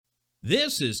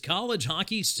This is College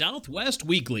Hockey Southwest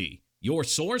Weekly, your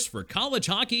source for college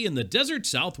hockey in the desert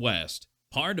Southwest,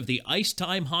 part of the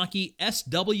Icetime Hockey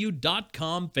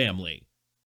SW.com family.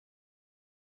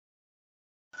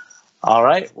 All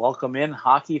right, welcome in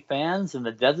hockey fans in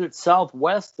the desert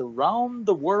Southwest, around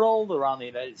the world, around the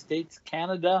United States,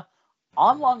 Canada,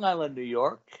 on Long Island, New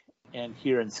York, and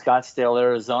here in Scottsdale,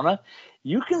 Arizona.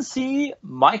 You can see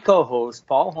my co-host,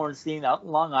 Paul Hornstein, out in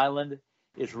Long Island,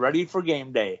 is ready for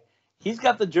game day. He's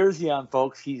got the jersey on,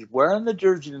 folks. He's wearing the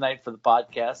jersey tonight for the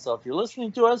podcast. So if you're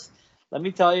listening to us, let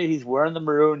me tell you, he's wearing the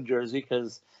maroon jersey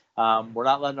because we're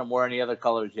not letting him wear any other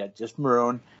colors yet, just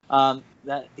maroon.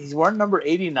 That he's wearing number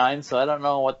 89, so I don't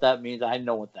know what that means. I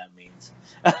know what that means.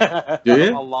 Do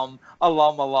you? Alum.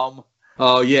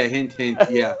 Oh, yeah, hint,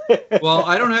 yeah. Well,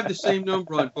 I don't have the same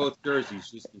number on both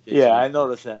jerseys, just in case. Yeah, I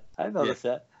noticed that.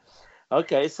 that.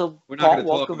 Okay, so we're not going to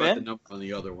talk about the number on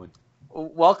the other one.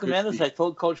 Welcome in, as I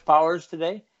told Coach Powers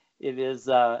today. It is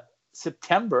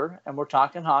September, and we're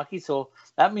talking hockey, so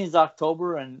that means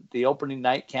October, and the opening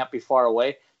night can't be far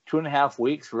away. 2.5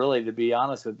 weeks, really, to be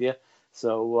honest with you.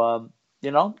 So,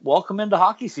 welcome into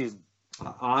hockey season.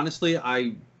 Honestly,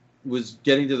 I was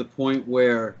getting to the point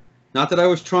where, not that I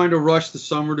was trying to rush the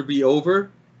summer to be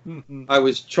over. I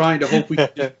was trying to hope we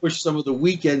could just push some of the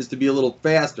weekends to be a little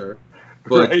faster.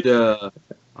 But right.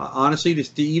 Honestly,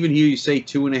 to even hear you say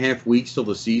 2.5 weeks till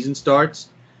the season starts,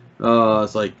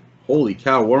 it's like, holy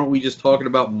cow, weren't we just talking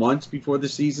about months before the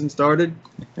season started?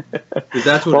 Because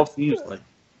that's what it seems like.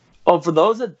 Well, for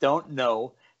those that don't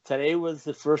know, today was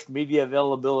the first media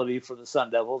availability for the Sun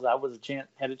Devils. I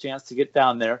had a chance to get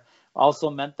down there.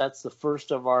 Also meant that's the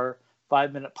first of our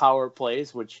 5-minute power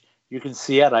plays, which you can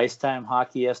see at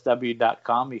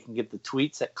IcetimeHockeySW.com. You can get the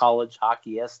tweets at College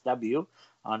Hockey SW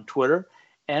on Twitter.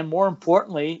 And more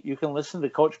importantly, you can listen to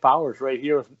Coach Powers right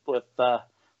here with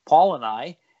Paul and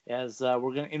I as we're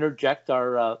going to interject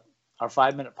our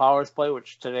 5-minute powers play,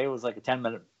 which today was like a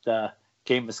 10-minute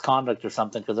game misconduct or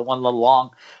something because it went a little long.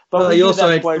 But you also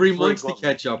had 3 months to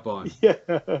catch up on. Yeah,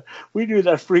 we do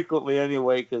that frequently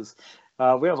anyway because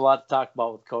we have a lot to talk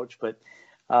about with Coach. But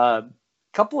a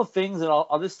couple of things, and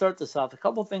I'll just start this off. A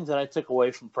couple of things that I took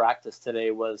away from practice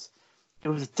today was it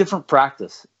was a different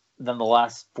practice than the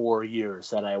last 4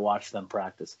 years that I watched them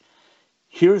practice.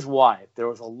 Here's why. There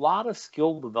was a lot of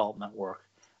skill development work.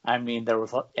 I mean,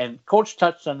 and Coach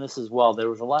touched on this as well. There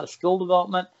was a lot of skill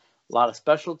development, a lot of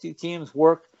specialty teams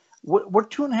work. We're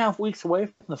 2.5 weeks away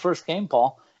from the first game,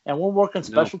 Paul, and we're working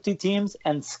specialty teams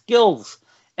and skills.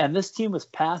 And this team was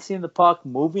passing the puck,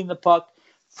 moving the puck,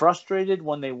 frustrated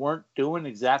when they weren't doing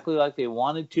exactly like they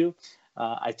wanted to.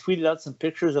 I tweeted out some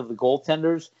pictures of the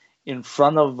goaltenders in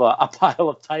front of a pile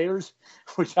of tires,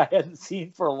 which I hadn't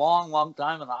seen for a long, long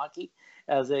time in hockey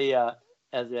as a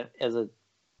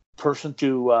person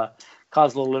to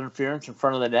cause a little interference in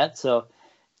front of the net. So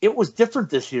it was different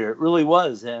this year. It really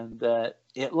was. And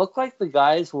it looked like the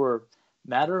guys were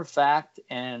matter of fact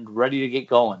and ready to get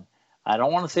going. I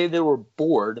don't want to say they were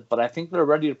bored, but I think they're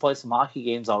ready to play some hockey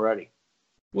games already.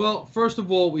 Well, first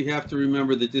of all, we have to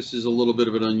remember that this is a little bit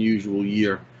of an unusual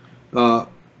year.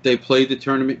 They played the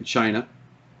tournament in China.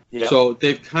 Yep. So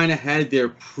they've kind of had their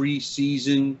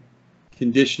preseason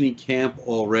conditioning camp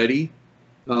already.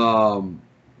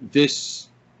 This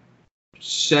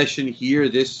session here,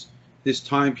 this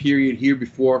time period here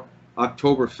before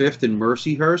October 5th in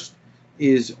Mercyhurst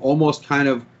is almost kind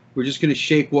of, we're just going to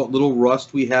shake what little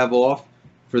rust we have off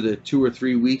for the 2 or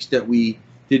 3 weeks that we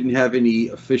didn't have any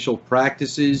official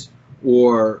practices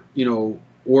or,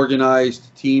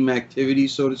 organized team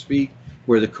activities, so to speak,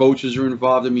 where the coaches are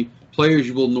involved. I mean,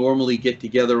 players will normally get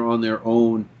together on their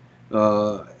own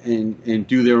and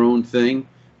do their own thing,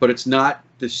 but it's not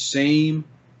the same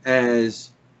as,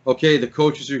 okay, the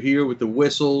coaches are here with the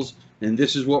whistles, and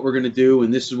this is what we're going to do,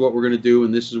 and this is what we're going to do,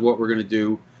 and this is what we're going to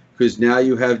do, because now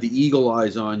you have the eagle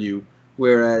eyes on you,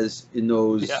 whereas in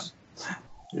those... Yeah.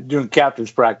 You're doing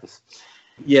captain's practice.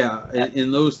 Yeah,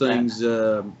 in those things,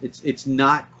 it's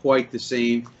not quite the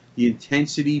same. The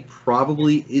intensity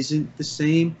probably isn't the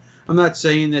same. I'm not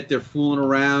saying that they're fooling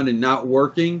around and not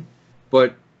working,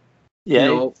 but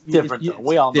it's different.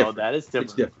 We all know that it's different.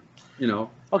 It's different,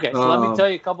 Okay, so let me tell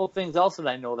you a couple of things else that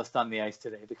I noticed on the ice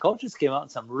today. The coaches came out in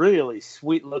some really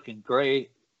sweet-looking gray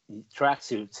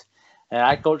tracksuits, and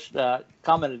I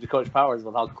commented to Coach Powers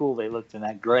about how cool they looked in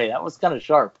that gray. That was kind of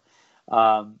sharp.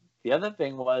 The other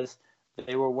thing was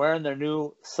they were wearing their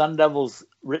new Sun Devils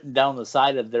written down the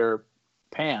side of their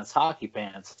pants, hockey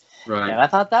pants. Right. And I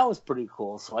thought that was pretty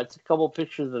cool. So I took a couple of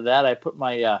pictures of that. I put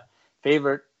my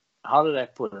favorite, how did I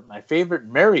put it? My favorite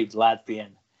married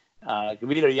Latvian,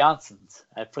 Gavita Janssens.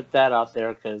 I put that out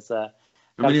there because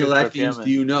How many Latvians do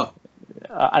you know?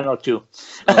 I know 2.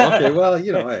 Oh, okay, well,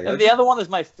 hey, and the other one is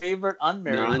my favorite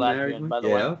unmarried non-married Latvian, one? by the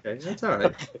way. Yeah, okay, that's all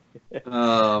right.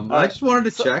 I just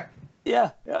wanted to check.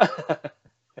 Yeah.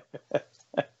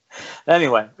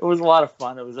 Anyway, it was a lot of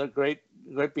fun. It was a great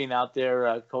being out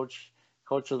there. Coach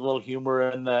with a little humor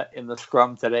in the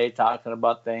scrum today, talking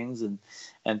about things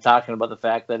and talking about the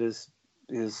fact that his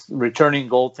returning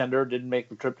goaltender didn't make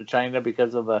the trip to China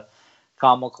because of a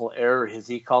comical error.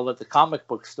 He called it the comic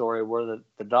book story where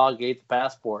the dog ate the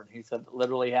passport. He said it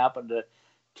literally happened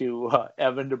to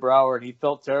Evan DeBrouwer, and he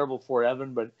felt terrible for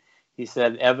Evan, but he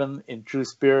said Evan, in true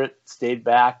spirit, stayed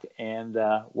back and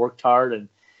worked hard. And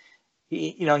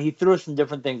he threw some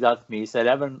different things out to me. He said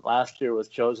Evan last year was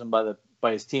chosen by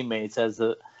his teammates as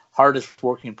the hardest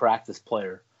working practice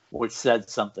player, which said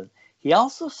something. He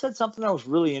also said something that was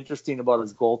really interesting about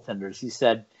his goaltenders. He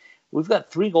said, we've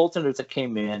got 3 goaltenders that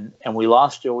came in, and we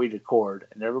lost Joey Daccord.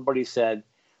 And everybody said,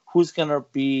 who's going to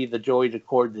be the Joey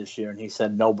Daccord this year? And he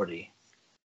said, nobody.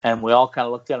 And we all kind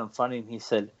of looked at him funny, and he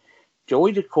said,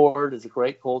 Joey Daccord is a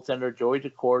great goaltender. Joey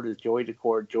Daccord is Joey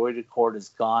Daccord. Joey Daccord is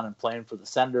gone and playing for the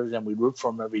Senders, and we root for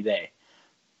him every day.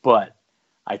 But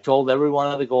I told every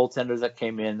one of the goaltenders that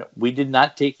came in, we did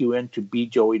not take you in to be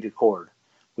Joey Daccord.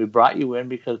 We brought you in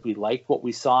because we like what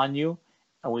we saw in you,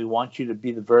 and we want you to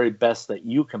be the very best that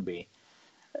you can be.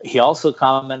 He also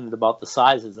commented about the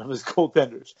sizes of his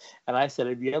goaltenders. And I said,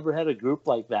 have you ever had a group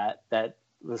like that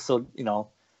was so,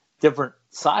 different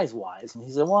size-wise? And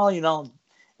he said, well,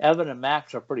 Evan and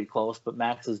Max are pretty close, but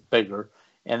Max is bigger.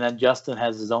 And then Justin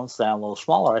has his own style, a little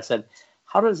smaller. I said,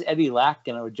 how does Eddie Lack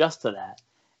going to adjust to that?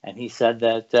 And he said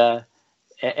that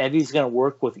Eddie's going to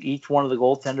work with each one of the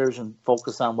goaltenders and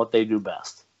focus on what they do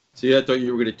best. See, I thought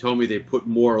you were going to tell me they put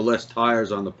more or less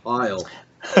tires on the pile,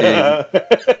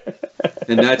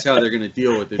 and that's how they're going to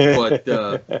deal with it. But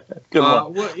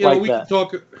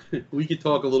we could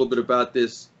talk a little bit about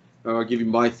this. I'll give you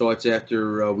my thoughts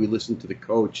after we listen to the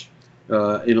coach in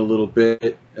a little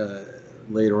bit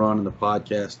later on in the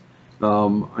podcast.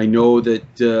 I know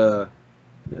that.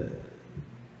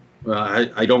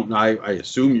 I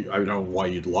assume I don't know why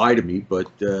you'd lie to me, but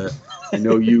I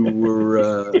know you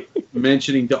were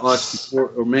mentioning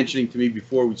to me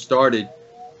before we started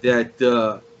that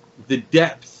the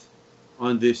depth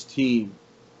on this team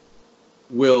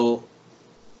will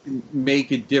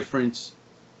make a difference,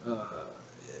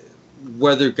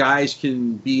 whether guys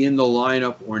can be in the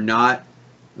lineup or not.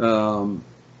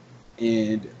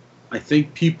 And I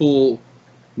think people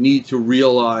need to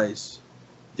realize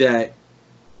that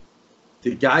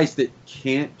the guys that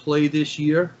can't play this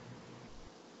year,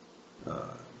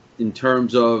 in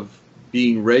terms of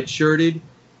being redshirted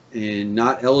and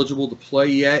not eligible to play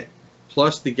yet,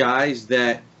 plus the guys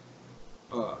that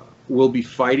will be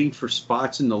fighting for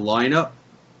spots in the lineup,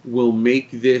 will make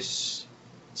this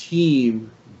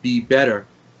team be better,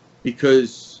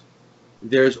 because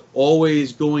there's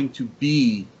always going to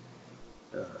be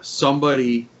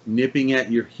somebody nipping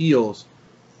at your heels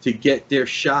to get their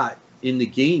shot in the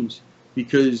games,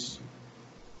 because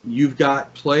you've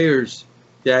got players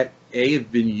that A,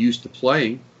 have been used to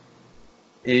playing,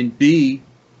 and B,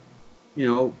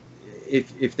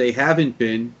 if they haven't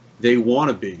been, they want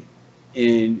to be.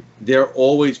 And they're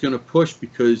always going to push,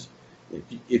 because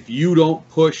if you don't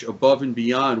push above and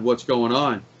beyond what's going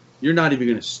on, you're not even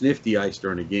going to sniff the ice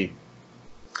during a game.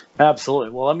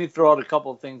 Absolutely. Well, let me throw out a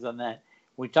couple of things on that.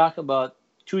 We talked about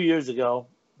 2 years ago,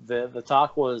 the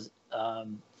talk was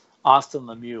Austin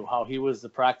Lemieux, how he was the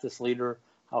practice leader,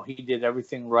 how he did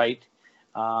everything right,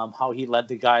 how he led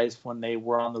the guys when they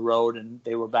were on the road and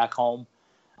they were back home.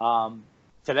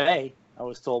 Today, I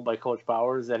was told by Coach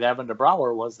Powers that Evan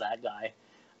DeBrouwer was that guy.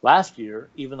 Last year,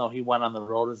 even though he went on the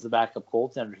road as the backup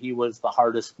goaltender, he was the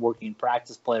hardest working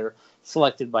practice player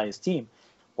selected by his team.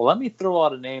 Well, let me throw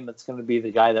out a name that's going to be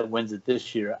the guy that wins it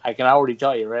this year. I can already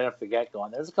tell you right off the get-go.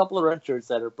 And there's a couple of red shirts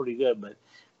that are pretty good, but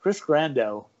Chris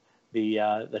Grando,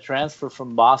 the transfer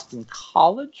from Boston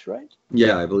College, right?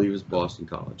 Yeah, I believe it was Boston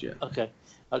College, yeah. Okay.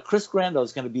 Chris Grando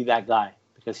is going to be that guy,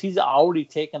 because he's already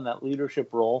taken that leadership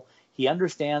role. He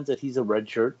understands that he's a red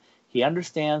shirt. He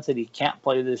understands that he can't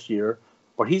play this year,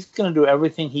 but he's going to do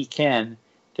everything he can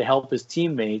to help his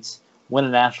teammates win a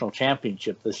national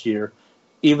championship this year,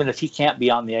 even if he can't be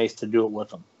on the ice to do it with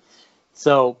them.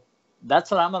 So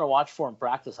that's what I'm going to watch for in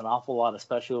practice an awful lot,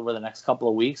 especially over the next couple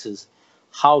of weeks, is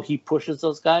how he pushes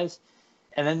those guys.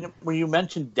 And then when you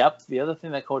mentioned depth, the other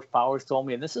thing that Coach Powers told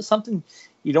me, and this is something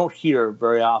you don't hear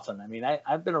very often. I mean,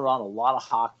 I've been around a lot of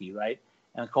hockey, right?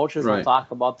 And coaches will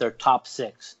talk about their top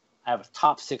 6. I have a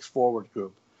top 6 forward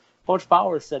group. Coach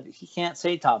Powers said he can't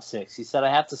say top 6. He said, I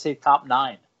have to say top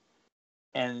 9.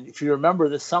 And if you remember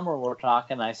this summer we were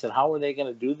talking, I said, how are they going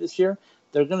to do this year?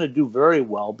 They're going to do very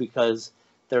well because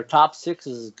their top six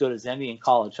is as good as any in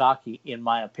college hockey, in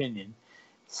my opinion.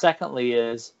 Secondly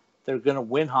is they're going to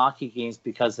win hockey games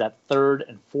because that third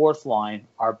and fourth line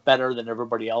are better than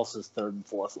everybody else's third and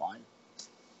fourth line.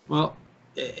 Well,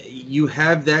 you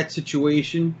have that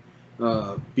situation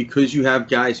because you have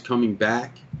guys coming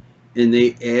back, and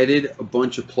they added a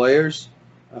bunch of players.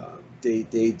 They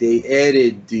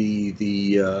added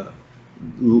the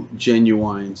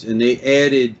Genuines, and they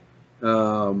added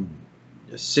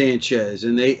Sanchez,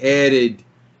 and they added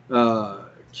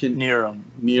Neerum.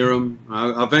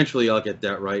 Eventually, I'll get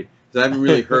that right, because I haven't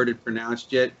really heard it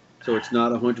pronounced yet, so it's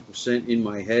not 100% in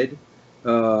my head.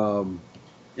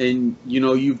 And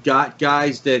you've got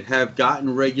guys that have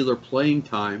gotten regular playing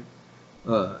time,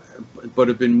 but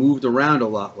have been moved around a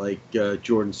lot, like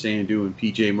Jordan Sandu and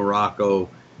PJ Morocco,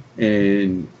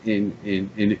 and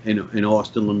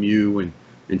Austin Lemieux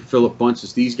and Philip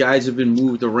Bunces. These guys have been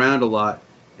moved around a lot,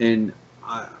 and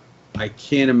I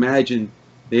can't imagine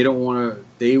they don't want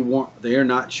to. They are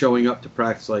not showing up to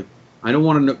practice. Like, I don't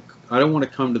want to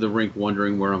come to the rink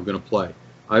wondering where I'm going to play.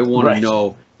 I want to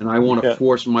know, and I want to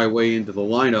force my way into the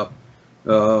lineup,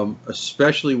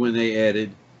 especially when they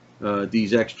added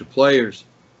these extra players.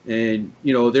 And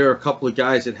there are a couple of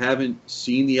guys that haven't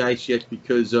seen the ice yet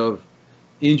because of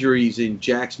injuries in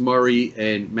Jax Murray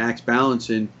and Max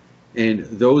Ballantyne, and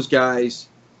those guys.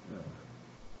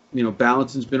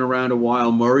 Ballantyne's been around a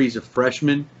while. Murray's a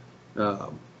freshman,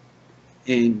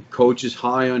 and coach is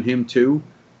high on him too,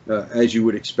 as you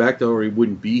would expect, or he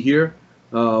wouldn't be here.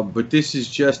 But this is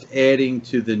just adding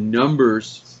to the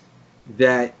numbers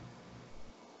that,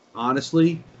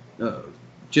 honestly,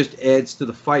 just adds to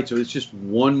the fight. So it's just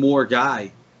one more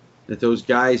guy that those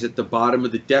guys at the bottom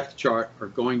of the depth chart are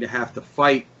going to have to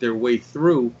fight their way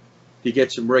through to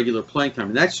get some regular playing time.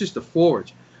 And that's just the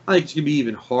forwards. I think it's going to be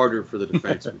even harder for the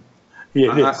defensemen.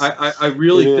 I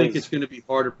really think it's going to be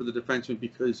harder for the defensemen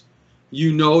because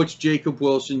it's Jacob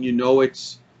Wilson,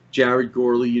 it's Jared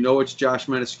Gorley, it's Josh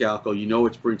Maniscalco,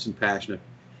 it's Brinson Pasichnuk.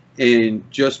 And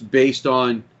just based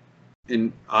on,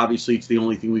 and obviously it's the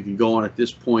only thing we can go on at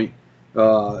this point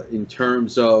in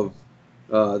terms of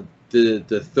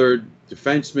the third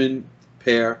defenseman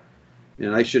pair,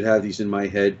 and I should have these in my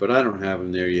head, but I don't have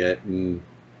them there yet, and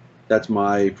that's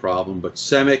my problem. But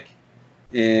Semick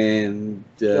and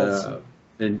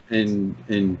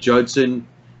Judson,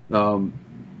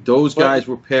 those guys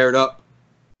were paired up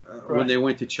when they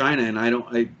went to China, and I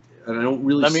don't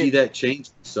really see that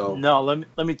changing. So no,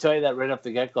 let me tell you that right off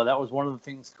the get go. That was one of the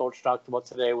things Coach talked about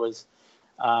today. Was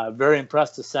very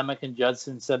impressed with Semick and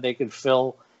Judson. Said they could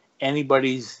fill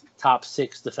anybody's top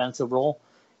six defensive role.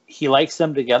 He likes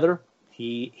them together.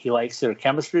 He likes their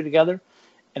chemistry together.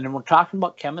 And then we're talking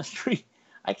about chemistry.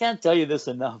 I can't tell you this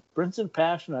enough. Brinson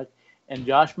Pasichnuk and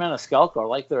Josh Maniscalco are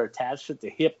like they're attached at the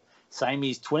hip,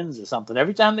 Siamese twins or something.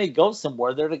 Every time they go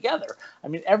somewhere, they're together. I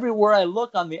mean, everywhere I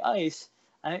look on the ice,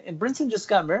 and Brinson just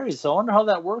got married, so I wonder how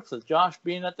that works with Josh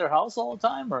being at their house all the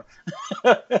time. Or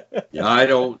yeah, I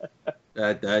don't.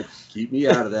 That keep me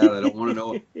out of that. I don't want to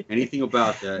know anything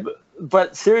about that.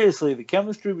 But seriously, the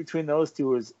chemistry between those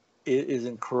two is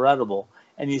incredible,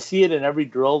 and you see it in every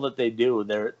drill that they do.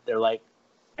 They're like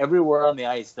everywhere on the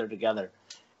ice, they're together.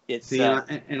 It's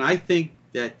and I think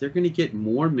that they're going to get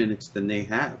more minutes than they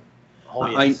have. Oh,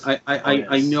 yes.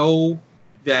 I know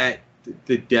that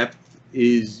the depth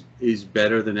is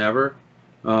better than ever.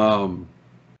 And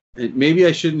maybe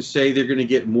I shouldn't say they're going to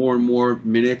get more and more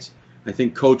minutes. I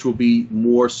think Coach will be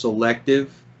more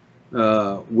selective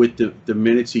with the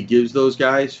minutes he gives those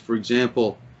guys. For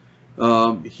example,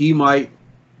 he might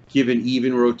give an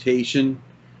even rotation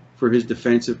for his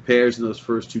defensive pairs in those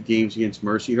first two games against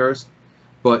Mercyhurst.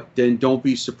 But then don't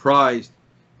be surprised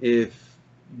if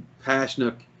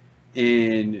Pasichnuk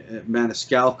and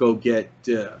Maniscalco get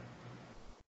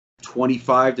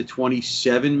 25 to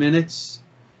 27 minutes,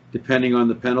 depending on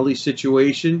the penalty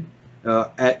situation,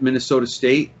 at Minnesota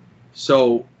State.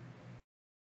 So,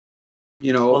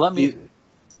 Well, let me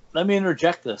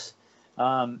interject this.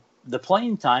 The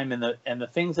playing time and the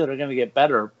things that are going to get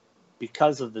better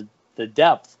because of the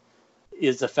depth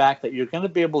is the fact that you're going to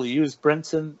be able to use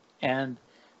Brinson and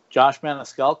Josh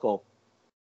Maniscalco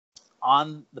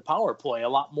on the power play a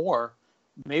lot more.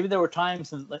 Maybe there were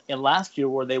times in last year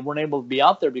where they weren't able to be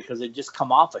out there because they just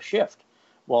come off a shift.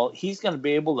 Well, he's going to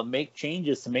be able to make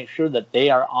changes to make sure that they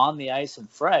are on the ice and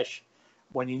fresh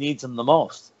when he needs them the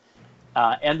most.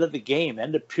 End of the game,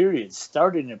 end of periods,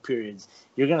 starting of periods.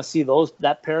 You're going to see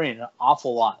that pairing an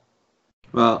awful lot.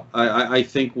 Well, I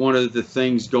think one of the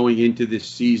things going into this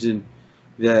season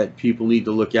that people need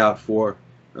to look out for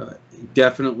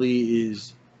definitely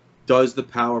is, does the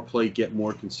power play get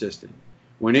more consistent?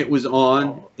 When it was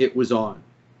on, it was on.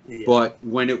 Yeah. But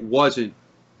when it wasn't,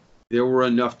 there were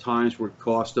enough times where it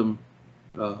cost them.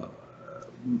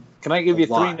 Can I give you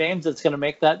three names that's going to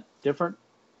make that different?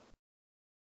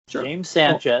 Sure. James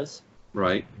Sanchez.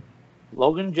 Right.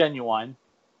 Logan Genuine.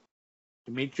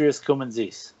 Demetrius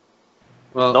Koumantzis.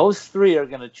 Well, those three are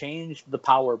going to change the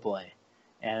power play.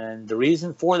 And the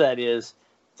reason for that is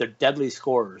they're deadly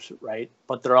scorers, right?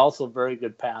 But they're also very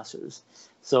good passers.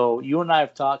 So you and I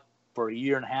have talked for a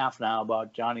year and a half now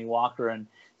about Johnny Walker, and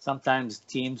sometimes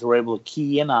teams were able to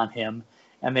key in on him,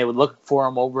 and they would look for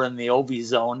him over in the OV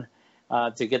zone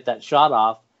to get that shot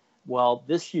off. Well,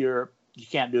 this year, you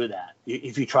can't do that.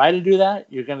 If you try to do that,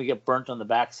 you're going to get burnt on the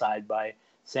backside by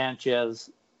Sanchez,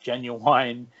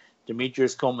 Genuine,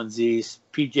 Demetrius Koumantzis,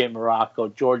 PJ Morocco,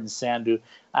 Jordan Sandu.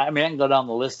 I mean, I can go down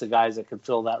the list of guys that could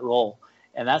fill that role.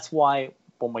 And that's why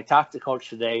when we talked to Coach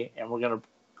today, and we're going to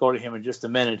go to him in just a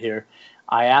minute here,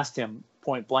 I asked him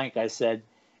point blank, I said,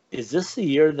 is this the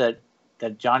year that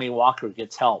Johnny Walker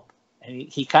gets help? And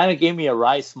he kind of gave me a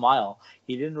wry smile.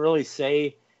 He didn't really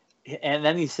say, and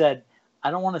then he said, I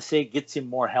don't want to say gets him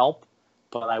more help,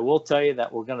 but I will tell you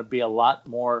that we're going to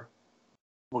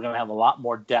have a lot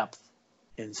more depth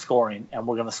in scoring, and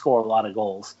we're going to score a lot of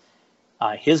goals.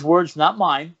 His words, not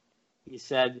mine. He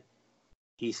said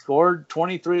he scored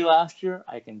 23 last year.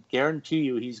 I can guarantee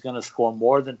you he's going to score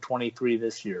more than 23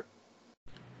 this year.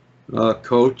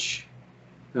 Coach,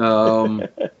 I'm going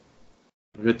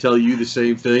to tell you the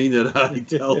same thing that I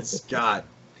tell Scott.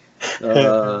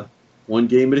 One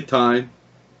game at a time,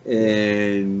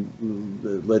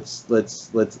 and let's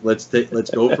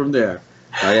go from there.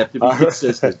 I have to be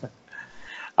consistent.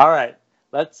 All right.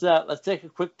 Let's take a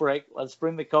quick break. Let's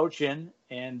bring the coach in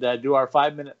and do our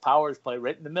 5-minute powers play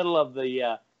right in the middle of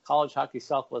the College Hockey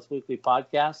Southwest Weekly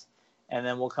podcast, and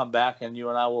then we'll come back and you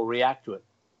and I will react to it.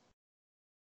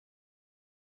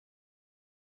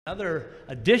 Another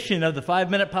edition of the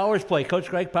 5-minute powers play. Coach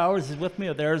Greg Powers is with me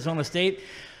at Arizona State.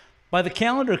 By the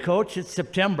calendar, Coach, it's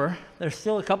September. There's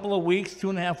still a couple of weeks,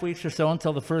 2.5 weeks or so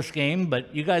until the first game,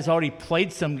 but you guys already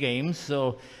played some games.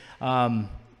 So,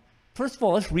 first of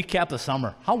all, let's recap the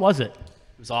summer. How was it?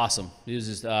 It was awesome. It was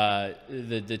just,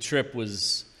 the trip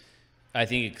was, I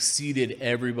think, exceeded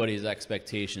everybody's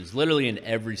expectations. Literally in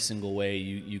every single way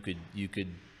you could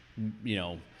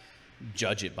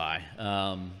judge it by.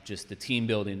 Just the team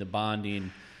building, the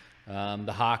bonding,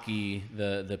 the hockey,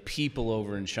 the people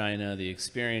over in China, the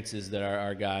experiences that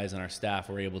our guys and our staff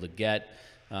were able to get.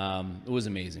 It was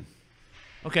amazing.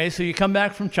 Okay, so you come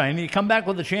back from China, you come back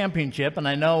with a championship, and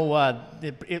I know, I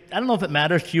don't know if it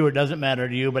matters to you or doesn't matter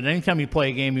to you, but anytime you play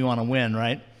a game, you want to win,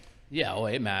 right? Yeah,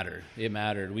 it mattered. It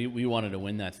mattered. We wanted to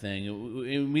win that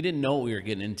thing. We didn't know what we were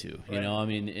getting into, right. You know? I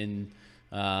mean, in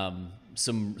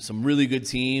some really good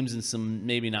teams and some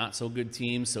maybe not so good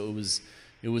teams, so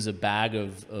it was a bag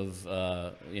of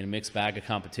mixed bag of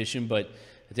competition, but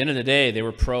at the end of the day, they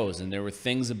were pros, and there were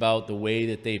things about the way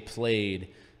that they played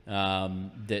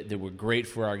that were great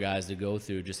for our guys to go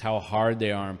through, just how hard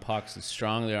they are in pucks and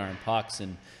strong they are in pucks,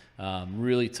 and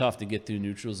really tough to get through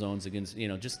neutral zones against,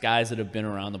 just guys that have been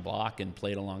around the block and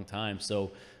played a long time.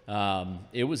 So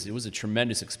it was a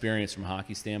tremendous experience from a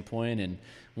hockey standpoint. And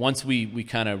once we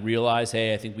kind of realized,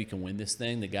 hey, I think we can win this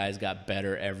thing, the guys got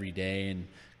better every day and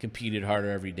competed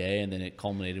harder every day, and then it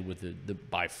culminated with the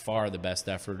by far the best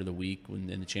effort of the week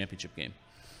in the championship game.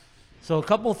 So a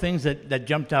couple of things that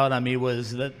jumped out on me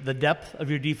was the depth of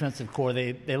your defensive core.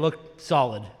 They looked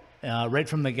solid right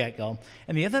from the get-go.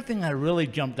 And the other thing that really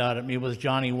jumped out at me was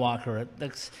Johnny Walker.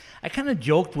 I kind of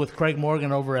joked with Craig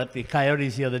Morgan over at the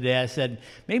Coyotes the other day. I said,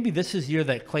 maybe this is the year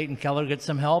that Clayton Keller gets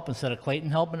some help instead of Clayton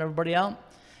helping everybody out.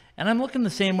 And I'm looking the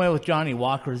same way with Johnny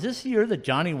Walker. Is this the year that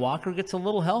Johnny Walker gets a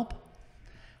little help?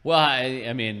 Well,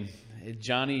 I mean,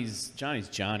 Johnny's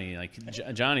Johnny. Like,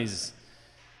 Johnny's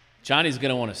going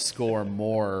to want to score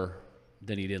more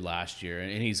than he did last year,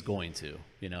 and he's going to.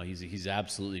 He's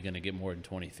absolutely going to get more than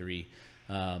 23.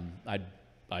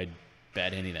 I'd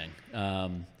bet anything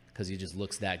because he just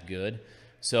looks that good.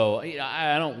 So we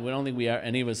don't think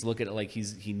any of us look at it like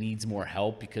he needs more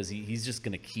help because he's just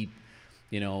going to keep,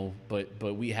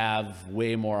 But we have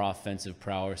way more offensive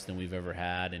prowess than we've ever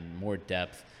had and more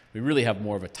depth. We really have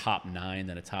more of a top 9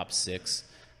 than a top 6,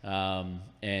 I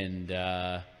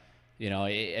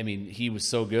mean, he was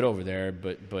so good over there,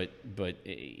 but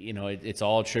it's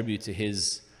all a tribute to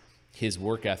his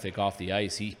work ethic off the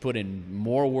ice. He put in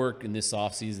more work in this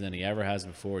offseason than he ever has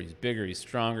before. He's bigger, he's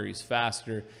stronger, he's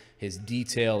faster. His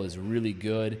detail is really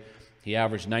good. He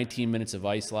averaged 19 minutes of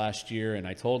ice last year, and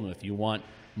I told him if you want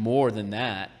more than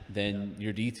that, then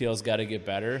your details got to get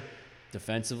better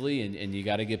defensively, and you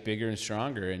got to get bigger and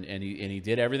stronger. And he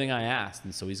did everything I asked,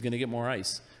 and so he's going to get more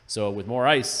ice. So with more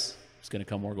ice, it's going to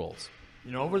come more goals.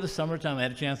 You know, over the summertime, I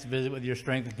had a chance to visit with your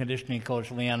strength and conditioning coach,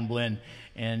 Leanne Blinn,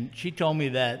 and she told me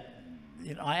that,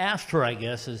 you know, I asked her, I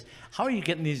guess, is how are you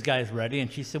getting these guys ready?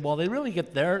 And she said, well, they really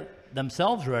get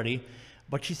themselves ready,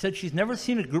 but she said she's never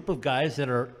seen a group of guys that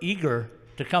are eager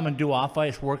to come and do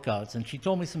off-ice workouts. And she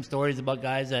told me some stories about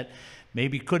guys that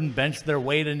maybe couldn't bench their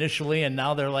weight initially, and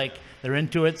now they're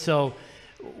into it. So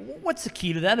what's the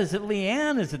key to that? Is it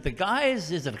Leanne? Is it the guys?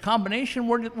 Is it a combination?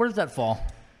 Where does that fall?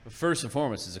 First and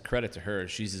foremost, it's a credit to her.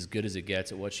 She's as good as it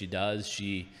gets at what she does.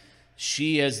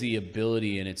 She has the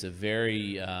ability, and it's a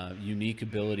very unique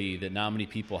ability that not many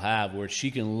people have, where she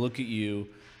can look at you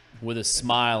with a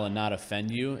smile and not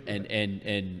offend you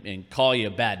and call you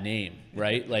a bad name,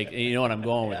 right? Like, you know what I'm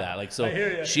going with that. Like,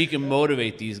 so she can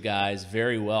motivate these guys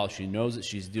very well. She knows what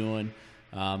she's doing.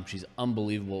 She's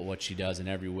unbelievable at what she does in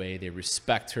every way. They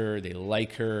respect her. They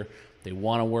like her. They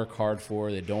want to work hard for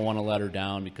her. They don't want to let her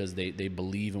down because they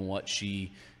believe in what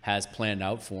she has planned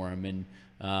out for them.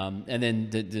 And then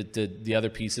the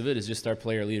other piece of it is just our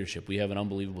player leadership. We have an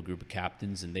unbelievable group of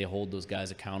captains, and they hold those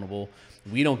guys accountable.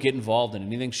 We don't get involved in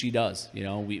anything she does. You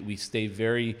know, we stay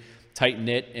very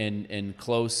tight-knit and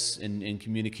close in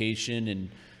communication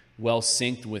and well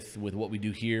synced with what we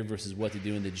do here versus what they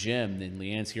do in the gym. And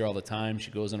Leanne's here all the time. She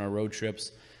goes on our road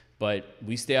trips. But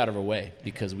we stay out of her way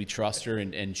because we trust her,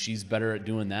 and she's better at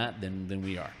doing that than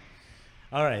we are.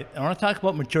 All right. I want to talk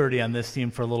about maturity on this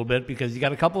team for a little bit because you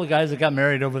got a couple of guys that got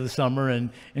married over the summer, and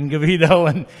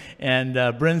Gavito and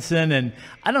Brinson. And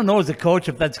I don't know as a coach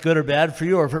if that's good or bad for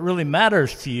you or if it really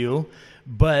matters to you,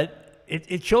 but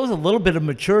it shows a little bit of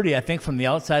maturity, I think, from the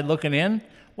outside looking in.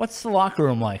 What's the locker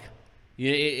room like?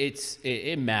 Yeah,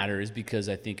 it matters because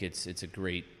I think it's a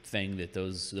great thing that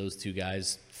those two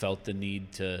guys felt the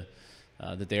need to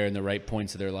that they're in the right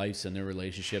points of their lives and their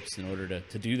relationships in order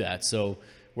to do that. So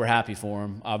we're happy for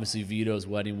them. Obviously, Vito's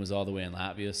wedding was all the way in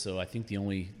Latvia, so I think the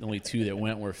only two that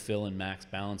went were Phil and Max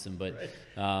Balanson. But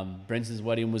Brinson's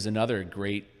wedding was another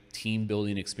great team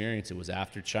building experience. It was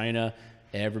after China.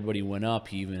 Everybody went up.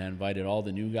 He even invited all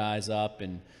the new guys up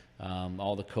and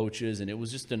all the coaches, and it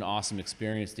was just an awesome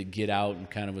experience to get out in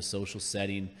kind of a social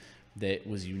setting that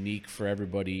was unique for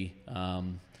everybody.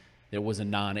 It was a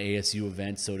non-ASU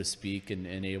event, so to speak,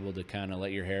 and able to kind of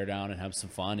let your hair down and have some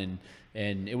fun,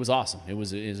 and it was awesome. It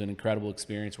was an incredible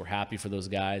experience. We're happy for those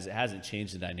guys. It hasn't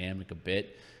changed the dynamic a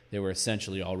bit. They were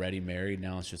essentially already married.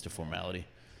 Now it's just a formality.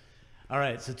 All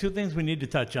right, so two things we need to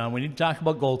touch on. We need to talk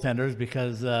about goaltenders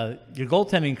because your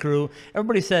goaltending crew,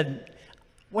 everybody said,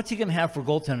 what's he going to have for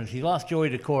goaltenders? He lost Joey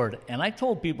Daccord. And I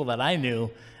told people that I knew,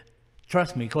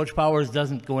 trust me, Coach Powers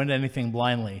doesn't go into anything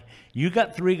blindly. You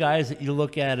got three guys that you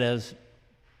look at as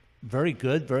very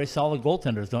good, very solid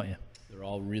goaltenders, don't you? They're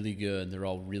all really good. They're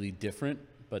all really different,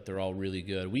 but they're all really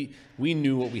good. We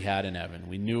knew what we had in Evan.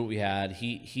 We knew what we had.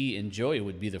 He and Joey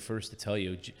would be the first to tell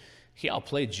you. He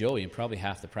outplayed Joey in probably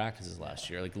half the practices last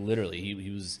year. Like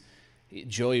literally,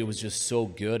 Joey was just so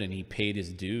good, and he paid his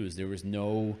dues. There was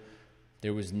no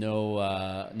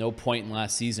point in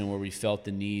last season where we felt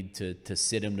the need to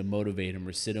sit him to motivate him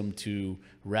or sit him to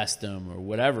rest him or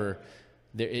whatever.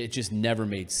 It just never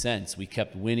made sense. We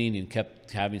kept winning and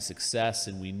kept having success,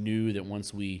 and we knew that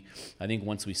once we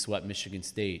swept Michigan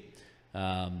State,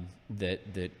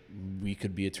 that we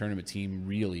could be a tournament team,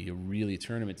 really a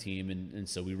tournament team, and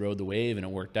so we rode the wave, and it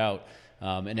worked out.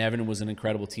 And Evan was an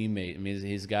incredible teammate. I mean,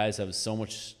 his guys have so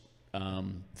much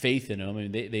faith in him. I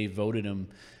mean, they voted him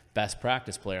best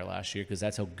practice player last year because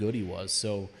that's how good he was.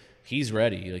 So he's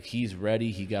ready. He's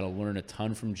ready. He got to learn a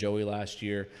ton from Joey last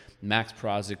year. Max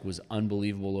Prozik was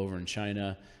unbelievable over in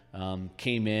China.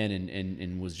 Came in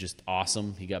and was just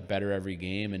awesome. He got better every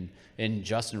game. And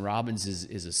Justin Robbins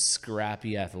is a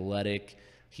scrappy, athletic.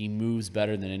 He moves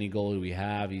better than any goalie we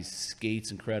have. He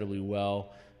skates incredibly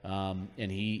well.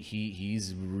 And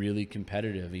he's really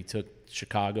competitive. He took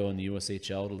Chicago and the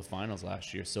USHL to the finals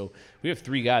last year. So we have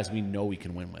three guys we know we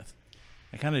can win with.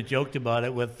 I kind of joked about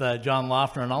it with John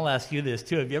Lofner, and I'll ask you this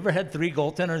too. Have you ever had three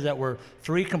goaltenders that were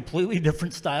three completely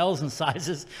different styles and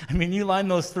sizes? I mean, you line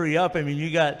those three up. I mean, you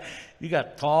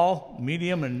got tall,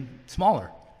 medium, and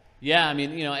smaller. Yeah, I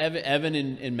mean, Evan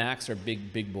and Max are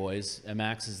big boys. And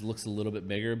Max looks a little bit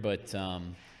bigger, but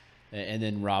and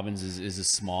then Robbins is a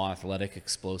small, athletic,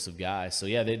 explosive guy. So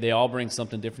yeah, they all bring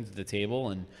something different to the table.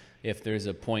 And if there's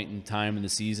a point in time in the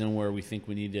season where we think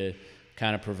we need to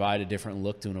kind of provide a different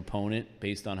look to an opponent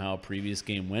based on how a previous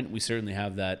game went, we certainly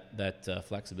have that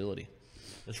flexibility.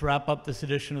 Let's wrap up this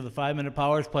edition of the 5-Minute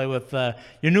Powers Play with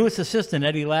your newest assistant,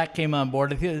 Eddie Lack, came on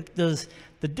board. Does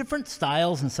the different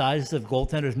styles and sizes of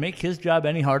goaltenders make his job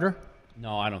any harder?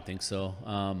 No, I don't think so.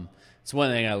 It's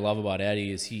one thing I love about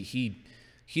Eddie is he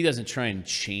doesn't try and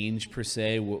change per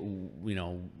se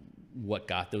what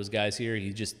got those guys here.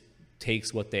 He just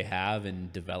takes what they have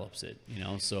and develops it.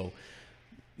 So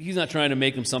he's not trying to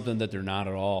make them something that they're not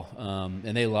at all.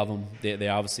 And they love him. They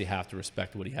obviously have to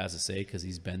respect what he has to say because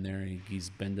he's been there.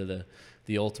 He's been to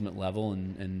the ultimate level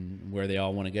and where they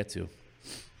all want to get to.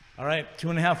 All right,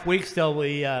 2.5 weeks till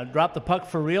we drop the puck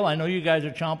for real. I know you guys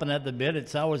are chomping at the bit.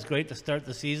 It's always great to start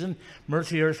the season.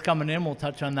 Mercyhurst coming in. We'll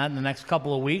touch on that in the next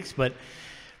couple of weeks. But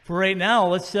for right now,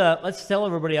 let's tell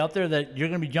everybody out there that you're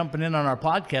going to be jumping in on our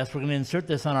podcast. We're going to insert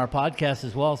this on our podcast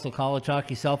as well. So College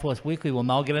Hockey Southwest Weekly will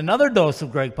now get another dose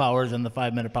of Greg Powers in the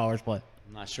 5-Minute Powers Play.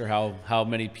 I'm not sure how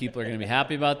many people are going to be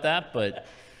happy about that, but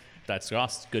that's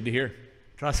awesome. Good to hear.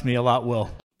 Trust me, a lot will.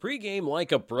 Pre-game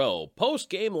like a pro,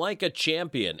 post-game like a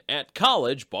champion at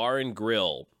College Bar and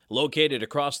Grill. Located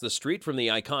across the street from the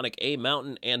iconic A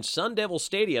Mountain and Sun Devil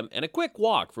Stadium and a quick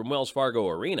walk from Wells Fargo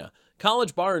Arena,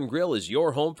 College Bar and Grill is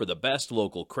your home for the best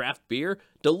local craft beer,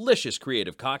 delicious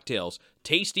creative cocktails,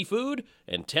 tasty food,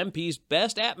 and Tempe's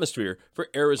best atmosphere for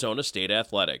Arizona State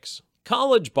athletics.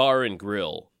 College Bar and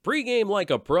Grill. Pre-game like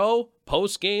a pro,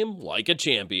 post-game like a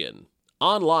champion.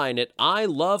 Online at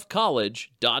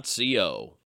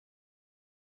ilovecollege.co.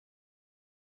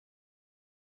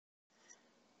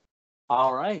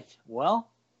 All right. Well,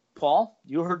 Paul,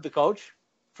 you heard the coach.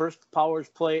 First Powers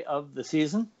Play of the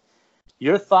season.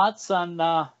 Your thoughts on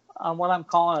what I'm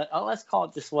calling it? Oh, let's call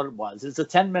it just what it was. It's a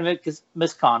 10-minute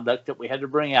misconduct that we had to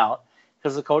bring out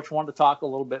because the coach wanted to talk a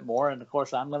little bit more, and of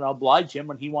course, I'm going to oblige him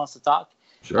when he wants to talk.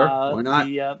 Sure, why not?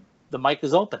 The mic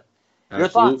is open.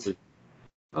 Absolutely.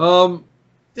 Your thoughts?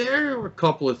 There were a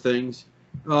couple of things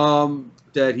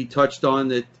that he touched on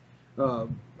that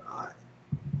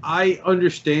I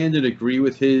understand and agree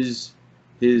with his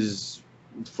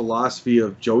philosophy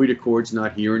of Joey Dacord's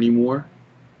not here anymore.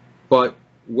 But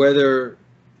whether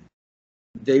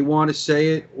they want to say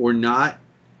it or not,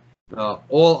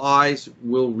 all eyes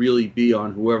will really be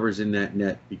on whoever's in that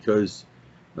net because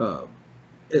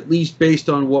at least based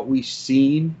on what we've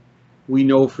seen, we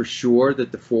know for sure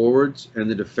that the forwards and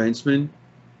the defensemen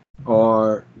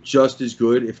are just as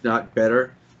good, if not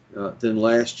better, than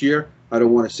last year. I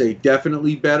don't want to say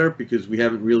definitely better because we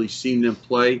haven't really seen them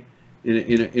play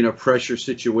in a pressure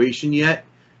situation yet.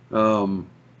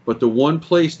 But the one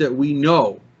place that we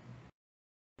know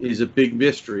is a big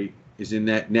mystery is in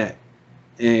that net.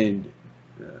 And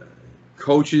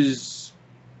coach's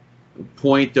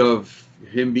point of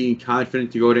him being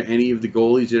confident to go to any of the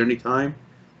goalies at any time,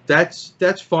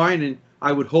 that's fine, and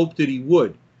I would hope that he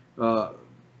would. But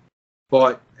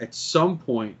at some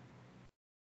point,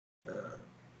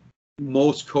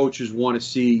 most coaches want to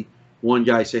see one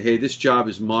guy say, hey, this job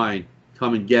is mine,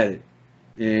 come and get it.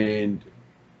 And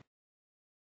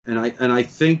I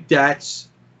think that's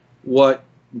what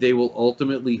they will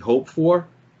ultimately hope for.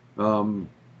 Do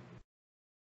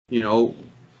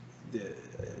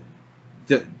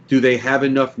they have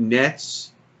enough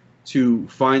nets to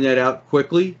find that out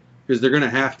quickly? Because they're going to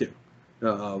have to.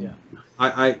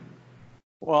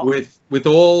 With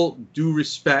all due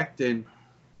respect, and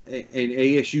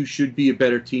ASU should be a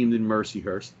better team than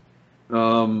Mercyhurst,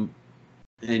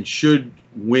 and should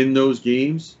win those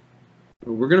games.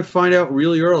 We're going to find out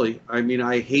really early. I mean,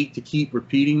 I hate to keep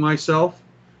repeating myself,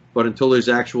 but until there's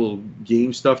actual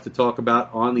game stuff to talk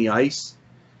about on the ice,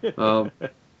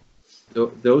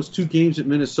 those two games at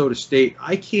Minnesota State,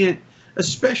 I can't,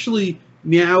 especially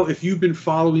now if you've been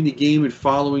following the game and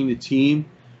following the team,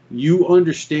 you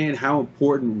understand how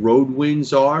important road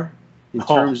wins are in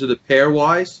terms of the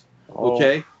pairwise,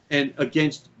 okay? And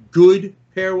against good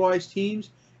pairwise teams,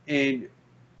 and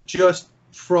just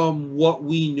from what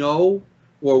we know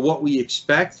or what we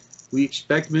expect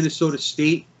Minnesota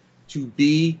State to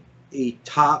be a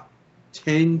top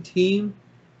 10 team.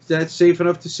 That's safe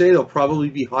enough to say. They'll probably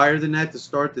be higher than that to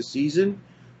start the season.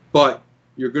 But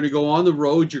you're going to go on the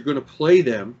road. You're going to play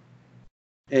them.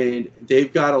 And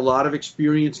they've got a lot of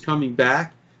experience coming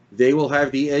back. They will have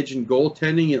the edge in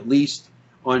goaltending, at least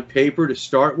on paper, to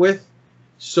start with.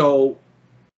 So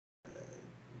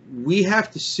we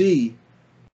have to see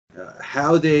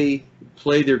how they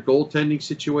play their goaltending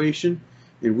situation,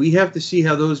 and we have to see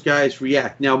how those guys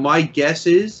react. Now, my guess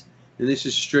is, and this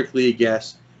is strictly a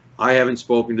guess, I haven't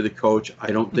spoken to the coach.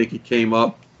 I don't think it came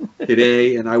up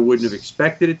today, and I wouldn't have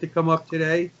expected it to come up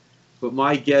today. But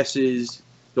my guess is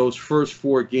those first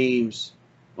 4 games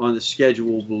on the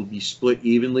schedule will be split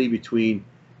evenly between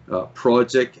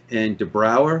Prodzik and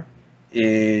DeBrouwer,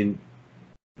 and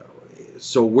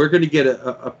so we're going to get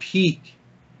a peek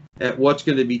at what's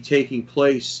going to be taking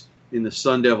place in the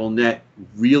Sun Devil net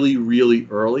really, really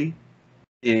early,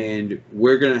 and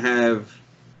we're going to have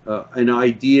an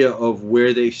idea of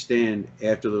where they stand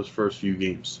after those first few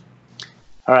games.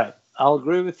 All right. I'll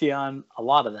agree with you on a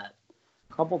lot of that.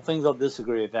 A couple of things I'll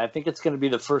disagree with. I think it's going to be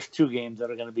the first two games that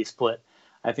are going to be split.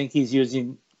 I think he's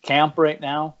using camp right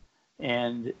now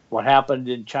and what happened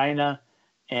in China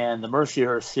and the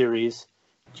Mercyhurst series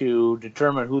to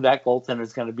determine who that goaltender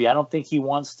is going to be. I don't think he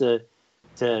wants to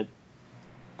go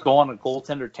on a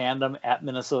goaltender tandem at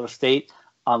Minnesota State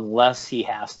unless he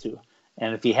has to.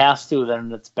 And if he has to,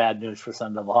 then it's bad news for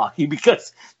Sun Devil hockey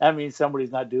because that means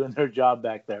somebody's not doing their job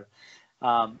back there.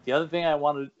 The other thing I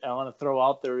want to throw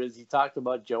out there is he talked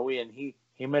about Joey, and he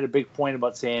made a big point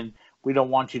about saying, we don't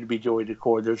want you to be Joey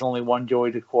Daccord. There's only one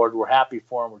Joey Daccord. We're happy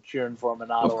for him. We're cheering for him in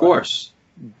Ottawa. Of course.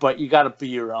 But you got to be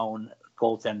your own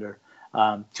goaltender.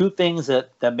 Two things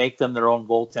that make them their own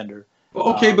goaltender.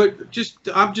 Okay, but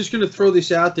I'm just going to throw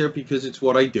this out there because it's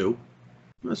what I do.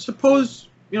 Suppose,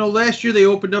 last year they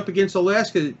opened up against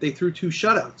Alaska. They threw 2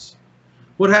 shutouts.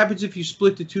 What happens if you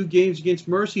split the 2 games against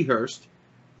Mercyhurst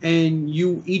and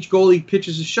each goalie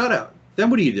pitches a shutout?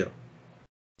 Then what do you do?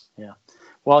 Yeah.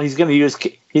 Well, he's going to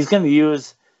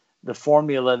use the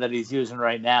formula that he's using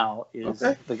right now is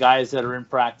the guys that are in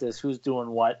practice, who's doing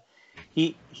what.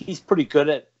 He's pretty good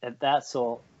at that.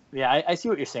 So, yeah, I see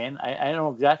what you're saying. I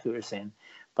know exactly what you're saying,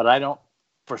 but I don't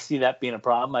foresee that being a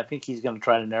problem. I think he's going to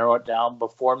try to narrow it down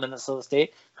before Minnesota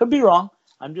State. Could be wrong.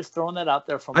 I'm just throwing that out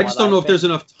there. I just don't know if there's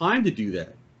enough time to do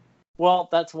that. Well,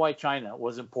 that's why China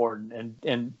was important,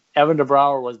 and Evan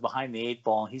DeBrouwer was behind the 8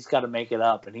 ball, and he's got to make it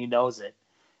up, and he knows it.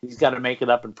 He's got to make it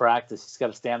up in practice. He's got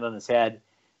to stand on his head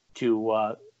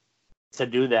to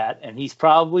do that, and he's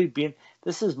probably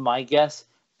this is my guess,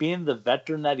 being the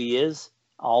veteran that he is,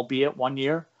 albeit 1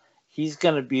 year, he's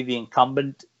going to be the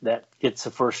incumbent that gets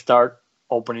the first start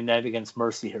opening night against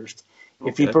Mercyhurst. Okay.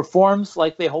 If he performs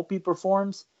like they hope he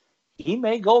performs, he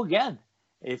may go again.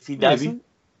 If he doesn't,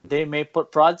 they may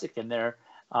put Prodzik in there.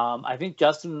 I think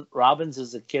Justin Robbins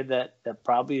is a kid that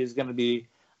probably is going to be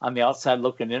on the outside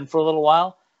looking in for a little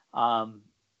while,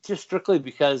 just strictly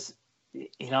because,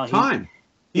 time.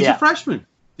 He's a freshman.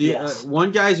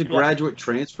 One guy's a graduate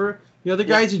transfer. The other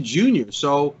guy's a junior.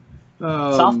 So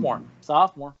sophomore.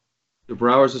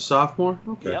 DeBrouwer's a sophomore?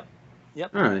 Okay.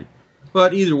 Yep. All right.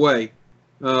 But either way,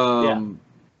 But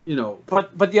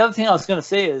the other thing I was going to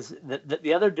say is that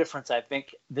the other difference I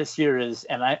think this year is,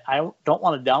 and I don't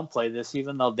want to downplay this,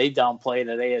 even though they downplay it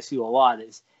at ASU a lot,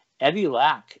 is Eddie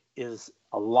Lack is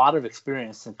a lot of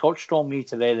experience. And Coach told me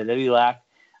today that Eddie Lack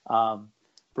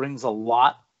brings a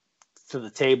lot to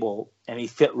the table, and he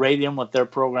fit right in with their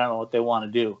program and what they want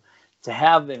to do. To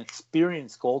have an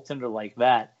experienced goaltender like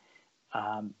that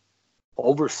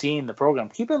overseeing the program.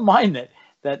 Keep in mind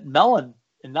that Mellon,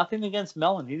 and nothing against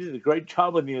Mellon, he did a great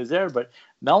job when he was there, but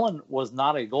Mellon was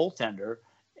not a goaltender.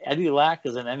 Eddie Lack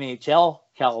is an NHL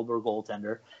caliber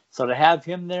goaltender. So to have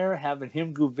him there, having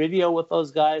him do video with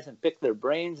those guys and pick their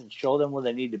brains and show them where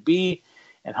they need to be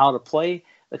and how to play.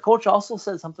 The coach also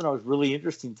said something that was really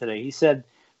interesting today. He said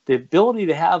the ability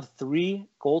to have 3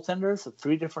 goaltenders of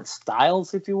 3 different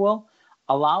styles, if you will,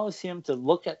 allows him to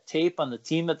look at tape on the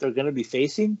team that they're going to be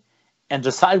facing and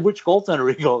decide which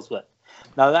goaltender he goes with.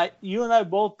 Now, that you and I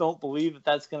both don't believe that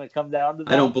that's going to come down to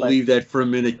that. I don't believe that for a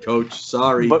minute, Coach.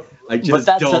 Sorry, I just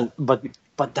don't.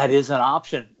 But that is an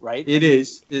option, right? It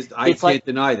is. I can't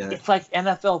deny that. It's like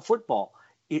NFL football.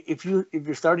 If your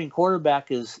starting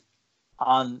quarterback is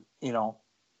on,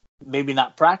 maybe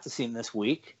not practicing this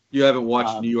week. You haven't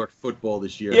watched New York football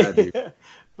this year, have you?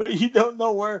 But you don't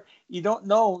know where. You don't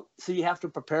know, so you have to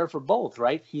prepare for both,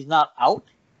 right? He's not out.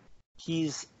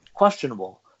 He's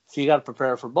questionable. So you got to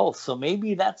prepare for both. So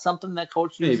maybe that's something that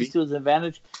coach uses to his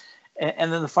advantage.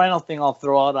 And then the final thing I'll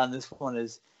throw out on this one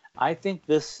is I think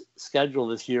this schedule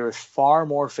this year is far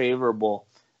more favorable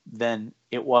than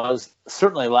it was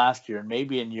certainly last year and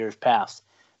maybe in years past.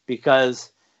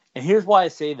 Because, and here's why I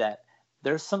say that,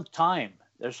 there's some time.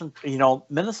 There's some,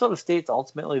 Minnesota State's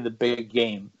ultimately the big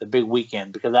game, the big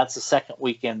weekend, because that's the second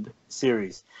weekend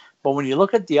series. But when you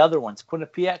look at the other ones,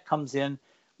 Quinnipiac comes in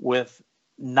with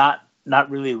not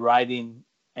really riding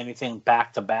anything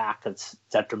back to back that's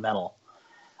detrimental.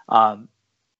 And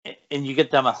you get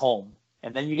them at home.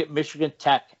 And then you get Michigan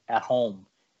Tech at home.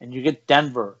 And you get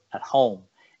Denver at home.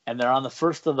 And they're on the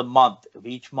first of the month, of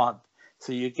each month.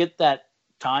 So you get that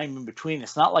time in between.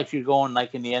 It's not like you're going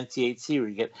like in the NCHC where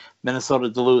you get Minnesota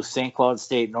Duluth, St. Cloud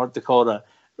State, North Dakota,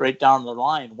 right down the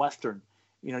line, Western.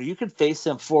 you could face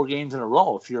them 4 games in a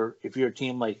row if you're a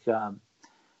team like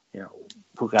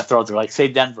who got thrown there, like say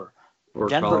Denver. Or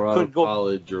Denver Colorado could go,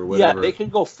 College or whatever. Yeah, they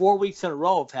could go 4 weeks in a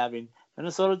row of having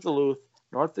Minnesota Duluth,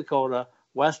 North Dakota,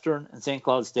 Western, and St.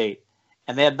 Cloud State.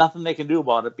 And they have nothing they can do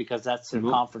about it because that's their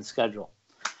conference schedule.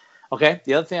 Okay,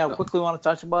 the other thing I quickly want to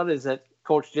touch about is that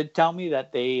Coach did tell me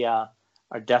that they are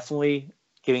definitely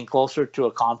getting closer to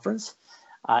a conference.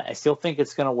 I still think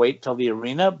it's going to wait till the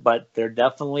arena, but they're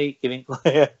definitely getting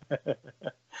folks.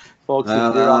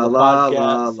 If you're on the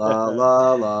podcast,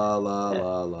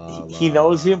 he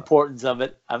knows the importance of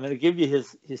it. I'm going to give you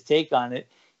his take on it.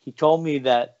 He told me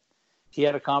that he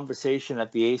had a conversation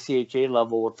at the ACHA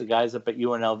level with the guys up at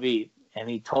UNLV, and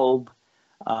he told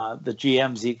the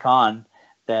GM Z Khan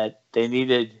that they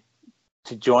needed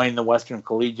to join the Western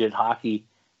Collegiate Hockey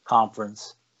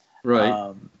Conference.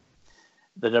 Right.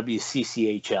 The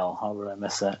WCCHL. How did I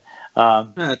miss that?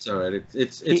 That's all right.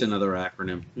 It's another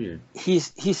acronym. Yeah. He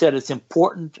said it's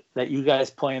important that you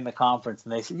guys play in the conference,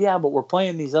 and they said, yeah, but we're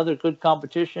playing these other good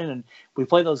competition, and we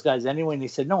play those guys anyway. And he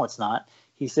said, no, it's not.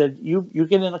 He said, you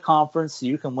get in a conference so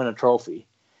you can win a trophy.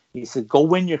 He said, go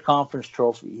win your conference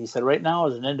trophy. He said, right now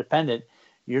as an independent,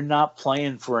 you're not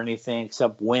playing for anything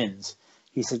except wins.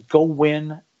 He said, go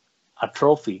win a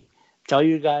trophy. Show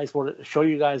you guys what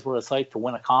it's like to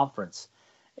win a conference.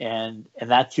 And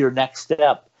that's your next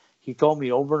step. He told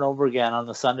me over and over again on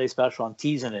the Sunday special. I'm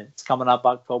teasing it. It's coming up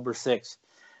October 6th.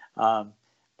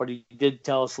 But he did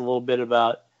tell us a little bit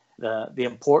about the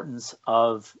importance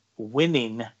of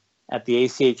winning at the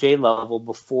ACHA level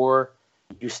before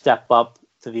you step up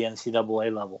to the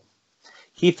NCAA level.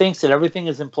 He thinks that everything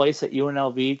is in place at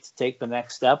UNLV to take the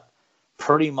next step,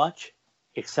 pretty much,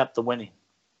 except the winning.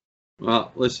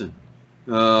 Well, listen,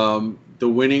 the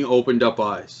winning opened up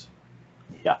eyes.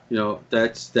 Yeah,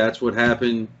 that's what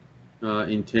happened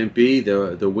in Tempe.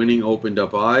 The winning opened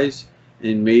up eyes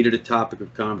and made it a topic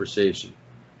of conversation.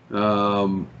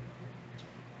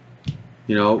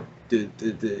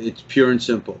 It's pure and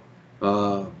simple.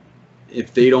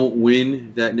 If they don't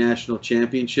win that national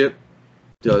championship,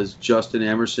 does Justin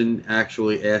Emerson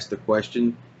actually ask the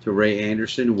question to Ray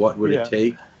Anderson, what would it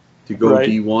take to go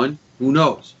D1? Who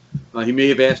knows? He may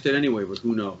have asked it anyway, but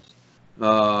who knows?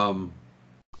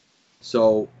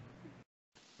 So,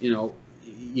 you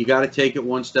got to take it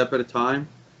one step at a time.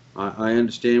 I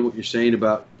understand what you're saying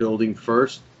about building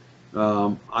first.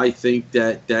 I think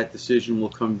that decision will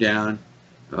come down.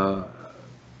 Well,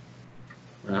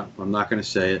 I'm not going to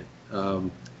say it.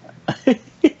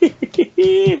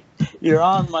 You're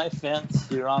on my fence.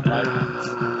 You're on my fence.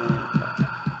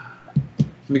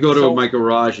 Let me go to my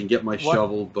garage and get my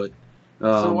shovel. But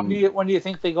so when do you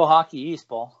think they go Hockey East,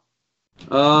 Paul?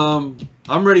 I'm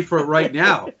ready for it right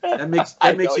now. That makes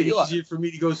it easier for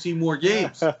me to go see more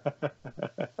games.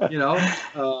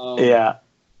 Yeah.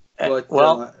 But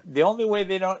the only way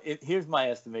they don't. Here's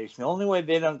my estimation. The only way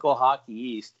they don't go Hockey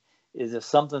East is if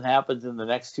something happens in the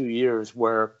next 2 years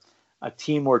where a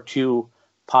team or two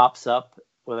pops up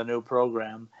with a new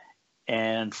program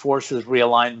and forces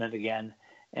realignment again,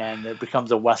 and it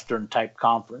becomes a Western type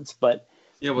conference. But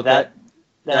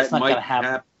that's not going to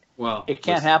happen. Well, it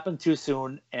can't happen too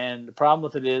soon. And the problem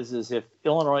with it is if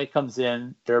Illinois comes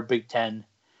in, they're a Big Ten.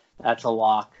 That's a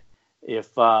lock.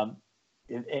 If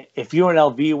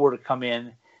UNLV were to come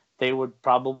in, they would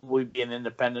probably be an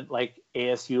independent like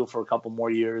ASU for a couple more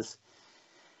years.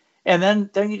 And then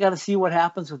you got to see what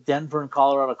happens with Denver and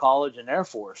Colorado College and Air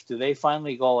Force. Do they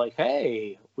finally go like,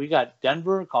 hey, we got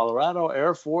Denver, Colorado,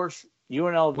 Air Force,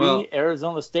 UNLV,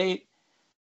 Arizona State?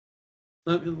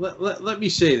 Let me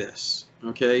say this,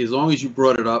 okay, as long as you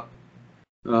brought it up.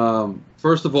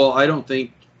 First of all, I don't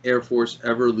think Air Force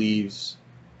ever leaves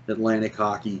Atlantic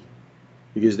Hockey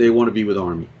because they want to be with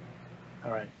Army.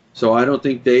 All right. So I don't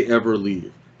think they ever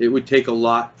leave. It would take a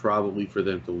lot probably for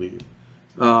them to leave.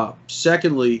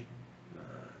 Secondly,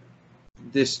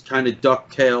 this kind of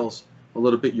ducktails a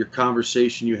little bit your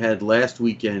conversation you had last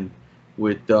weekend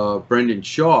with Brendan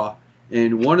Shaw.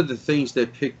 And one of the things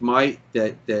that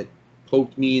that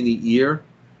poked me in the ear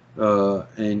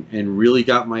and really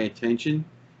got my attention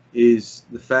is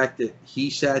the fact that he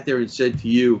sat there and said to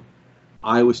you,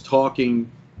 I was talking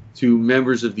to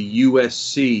members of the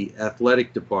USC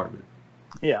athletic department.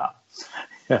 Yeah,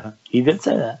 he did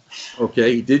say that.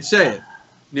 Okay, he did say it.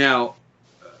 Now,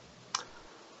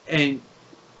 and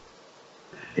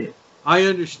I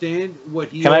understand what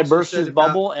he. Can I burst his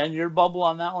bubble and your bubble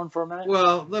on that one for a minute?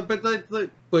 Well, but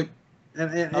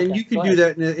and you can do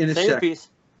that in a second. Piece.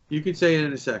 You can say it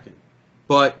in a second,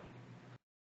 but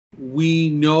we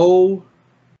know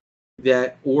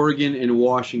that Oregon and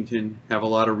Washington have a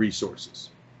lot of resources.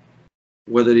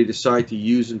 Whether they decide to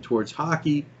use them towards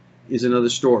hockey is another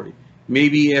story.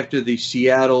 Maybe after the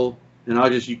Seattle, and I'll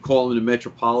just call them the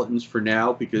Metropolitans for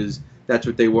now because that's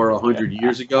what they were 100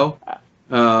 years ago.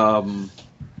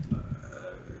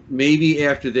 Maybe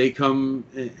after they come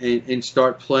and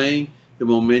start playing, the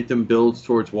momentum builds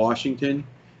towards Washington.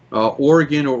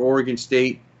 Oregon or Oregon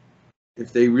State,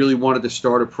 if they really wanted to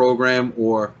start a program,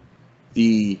 or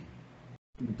the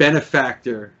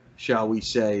benefactor, shall we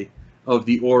say, of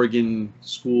the Oregon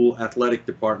school athletic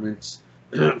departments,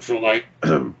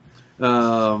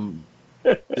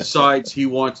 decides he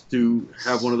wants to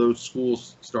have one of those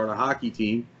schools start a hockey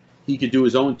team, he could do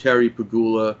his own Terry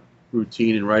Pegula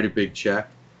routine and write a big check.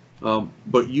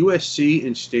 But USC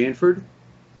and Stanford,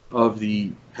 of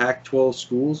the Pac-12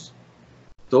 schools,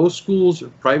 those schools are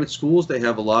private schools. They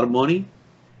have a lot of money,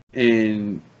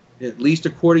 and at least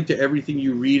according to everything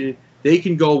you read, they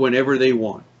can go whenever they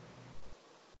want.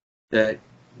 That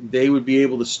they would be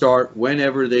able to start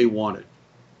whenever they wanted,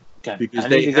 Okay. because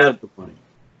they have the money.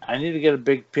 I need to get a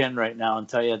big pin right now and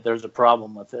tell you that there's a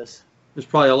problem with this. There's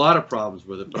probably a lot of problems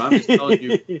with it, but I'm just telling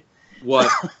you what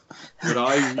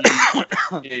I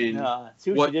read and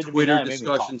what Twitter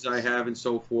discussions I have and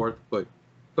so forth. But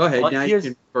go ahead, now you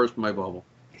can burst my bubble.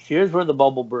 Here's where the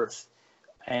bubble bursts.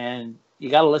 And you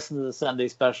got to listen to the Sunday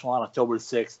special on October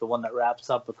 6th, the one that wraps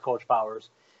up with Coach Powers.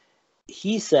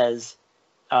 He says,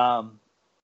 what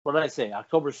did I say?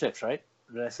 October 6th, right?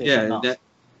 Or did I say something else?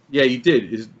 Yeah, you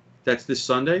did. That's this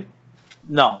Sunday?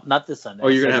 No, not this Sunday. Oh,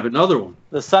 you're going to have another one.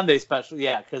 The Sunday special,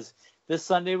 yeah, because this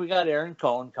Sunday we got Aaron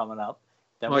Cohen coming up.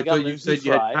 Then we got thought Lindsey you said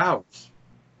Fry. You had Powers.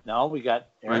 No, we got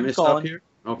Aaron missed Cohen, up here?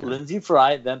 Okay. Lindsey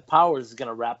Fry, then Powers is going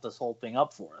to wrap this whole thing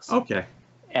up for us. Okay.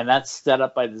 And that's set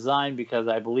up by design because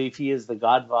I believe he is the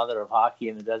godfather of hockey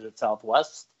in the Desert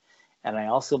Southwest. And I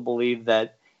also believe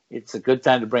that it's a good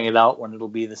time to bring it out when it'll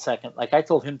be the second. Like I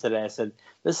told him today, I said,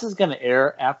 this is going to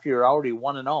air after you're already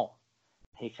 1-0.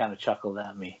 He kind of chuckled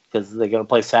at me because they're going to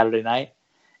play Saturday night,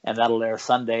 and that'll air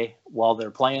Sunday while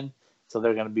they're playing. So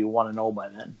they're going to be 1-0 by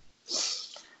then.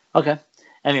 Okay.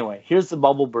 Anyway, here's the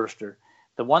bubble burster.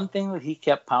 The one thing that he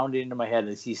kept pounding into my head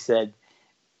is he said,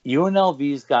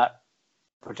 UNLV's got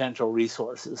potential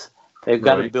resources. They've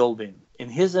got a building. In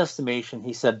his estimation,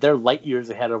 he said they're light years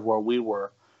ahead of where we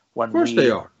were when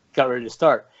we got ready to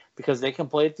start because they can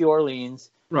play at the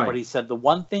Orleans. Right. But he said the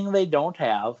one thing they don't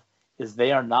have is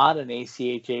they are not an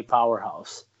ACHA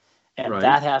powerhouse. And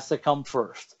that has to come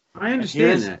first. I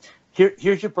understand that.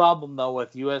 Here's your problem, though,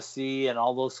 with USC and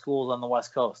all those schools on the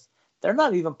West Coast. They're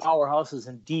not even powerhouses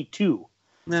in D2.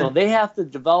 So they have to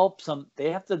develop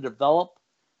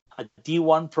a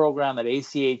D1 program at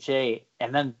ACHA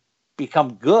and then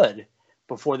become good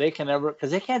before they can ever,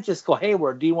 because they can't just go, hey,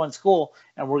 we're a D1 school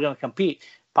and we're going to compete.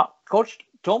 Coach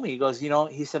told me, he goes,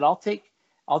 he said, I'll take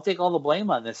all the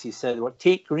blame on this. He said, what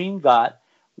Tate Green got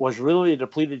was really a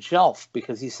depleted shelf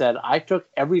because he said, I took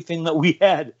everything that we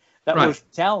had that was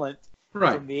talent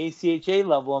from the ACHA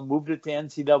level and moved it to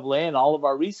NCAA, and all of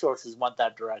our resources went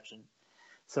that direction.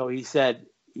 So he said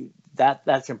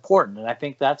that's important. And I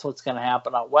think that's what's going to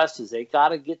happen out West is they got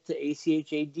to get to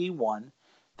ACHA D1.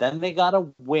 Then they got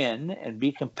to win and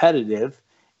be competitive.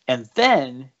 And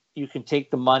then you can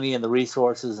take the money and the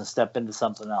resources and step into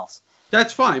something else.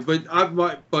 That's fine.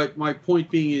 But my point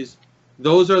being is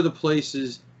those are the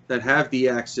places that have the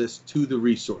access to the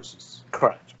resources.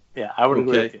 Correct. Yeah, I would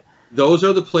agree with you. Those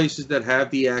are the places that have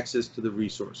the access to the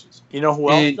resources. You know who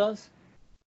else does?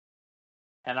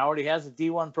 And already has a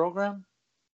D1 program?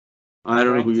 I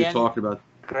don't know who you're talking about.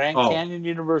 Grand Canyon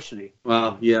University.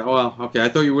 Well, yeah. Well, okay. I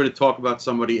thought you were going to talk about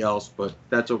somebody else, but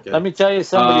that's okay. Let me tell you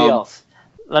somebody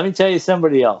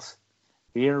else.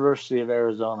 The University of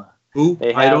Arizona. Who?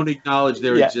 I don't acknowledge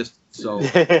their existence. So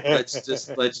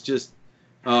let's just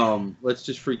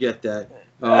forget that.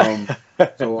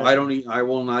 So I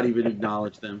will not even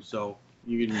acknowledge them. So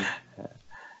you can.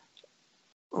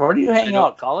 Where do you hang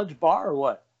out? College bar or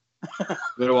what?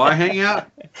 Where do I hang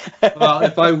out? Well,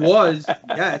 if I was,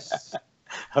 yes.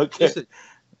 Okay. Listen,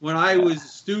 when I was a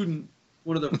student,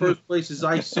 one of the first places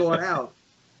I sought out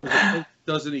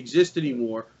doesn't exist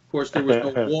anymore. Of course, there was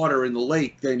no water in the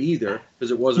lake then either, because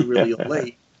it wasn't really a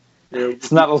lake.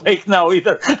 It's not a lake now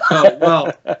either. Well,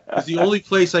 it was the only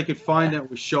place I could find that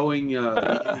was showing the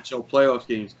NHL playoff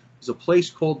games. It was a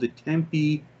place called the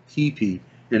Tempe Teepee,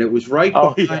 and it was right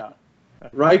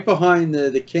behind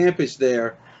the campus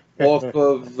there, off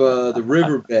of the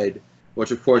riverbed,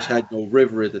 which of course had no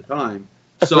river at the time.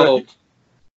 So,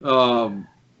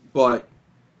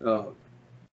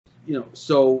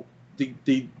 so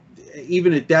the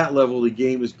even at that level, the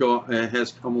game has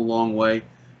come a long way.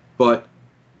 But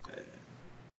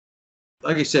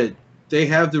like I said, they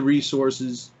have the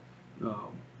resources,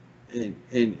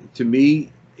 and to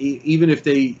me, even if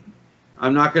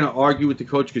I'm not going to argue with the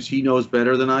coach because he knows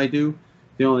better than I do.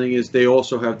 The only thing is they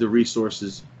also have the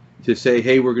resources to say,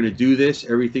 hey, we're going to do this.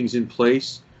 Everything's in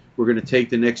place. We're going to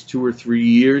take the next 2 or 3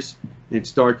 years and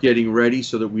start getting ready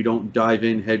so that we don't dive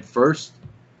in head first.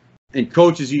 And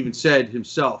coach has even said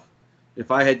himself,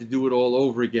 if I had to do it all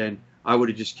over again, I would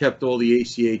have just kept all the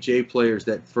ACHA players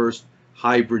that first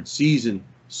hybrid season.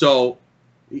 So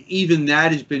even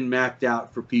that has been mapped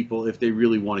out for people if they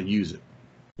really want to use it.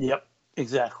 Yep,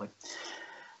 exactly.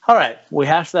 All right, we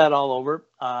hashed that all over.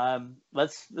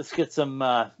 Let's get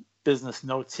some business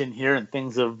notes in here and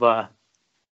things of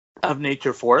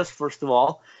nature for us. First of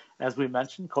all, as we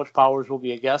mentioned, Coach Powers will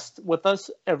be a guest with us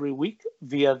every week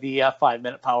via the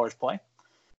 5-Minute Powers Play.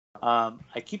 I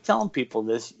keep telling people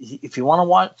this. If you want to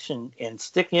watch and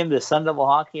stick into Sun Devil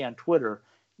Hockey on Twitter,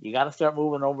 you got to start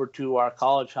moving over to our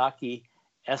College Hockey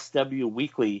SW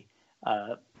Weekly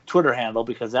Twitter handle,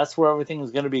 because that's where everything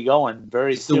is going to be going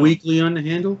very soon. The weekly on the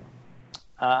handle?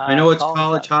 I know it's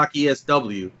College Hockey SW.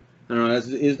 I don't know.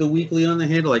 Is the weekly on the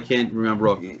handle? I can't remember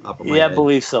off the top of my head. I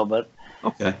believe so, but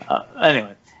okay.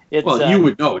 Anyway, you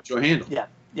would know. It's your handle.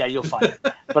 Yeah, you'll find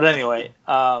it. But anyway,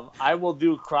 I will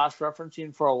do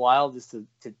cross-referencing for a while just to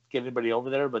get everybody over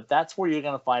there. But that's where you're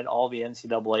going to find all the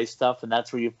NCAA stuff, and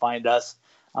that's where you find us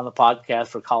on the podcast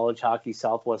for College Hockey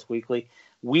Southwest Weekly.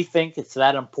 We think it's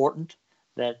that important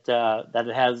that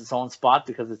it has its own spot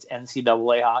because it's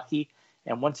NCAA hockey.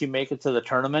 And once you make it to the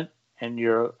tournament and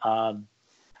you're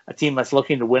a team that's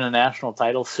looking to win a national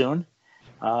title soon,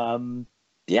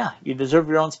 you deserve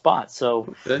your own spot.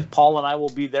 So okay. Paul and I will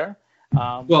be there.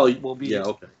 We'll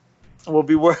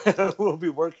be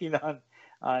working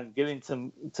on getting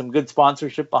some good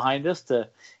sponsorship behind us to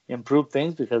improve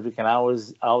things, because we can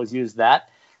always use that.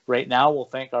 Right now, we'll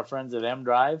thank our friends at M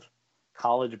Drive,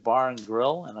 College Bar and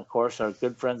Grill, and of course our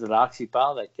good friends at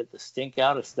OxyPow that get the stink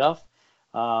out of stuff.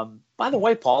 By the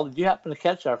way, Paul, did you happen to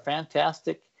catch our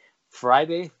fantastic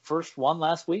Friday first one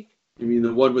last week? You mean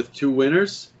the one with 2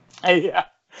 winners? Yeah.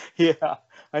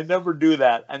 I never do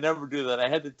that. I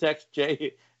had to text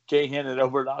Jay Hinnett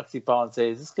over at OxyPow and say,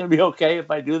 is this going to be okay if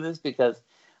I do this? Because,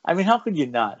 I mean, how could you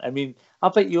not? I mean,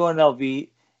 up at UNLV,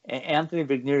 Anthony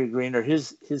Vigneri Greener,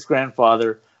 his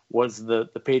grandfather was the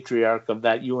patriarch of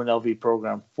that UNLV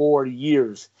program for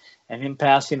years. And him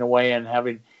passing away and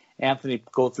having Anthony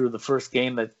go through the first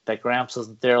game that Gramps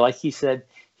wasn't there, like he said,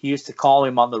 he used to call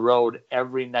him on the road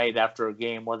every night after a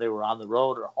game, whether they were on the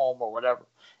road or home or whatever,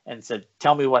 and said,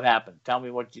 tell me what happened. Tell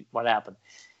me what happened.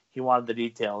 He wanted the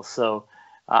details. So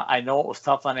I know it was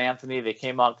tough on Anthony. They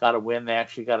came out, got a win. They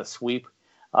actually got a sweep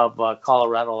of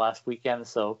Colorado last weekend.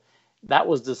 So that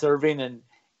was deserving.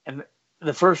 And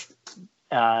the first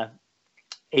ACHA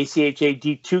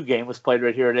D2 game was played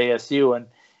right here at ASU.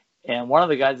 And one of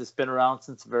the guys that's been around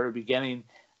since the very beginning,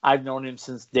 I've known him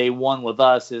since day one with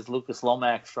us, is Lucas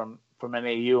Lomax from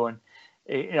NAU. And,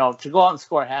 you know, to go out and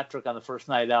score a hat trick on the first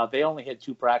night out, they only had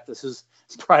 2 practices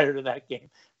prior to that game.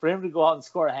 For him to go out and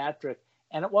score a hat trick,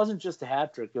 and it wasn't just a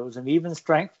hat trick, it was an even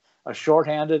strength, a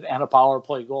shorthanded, and a power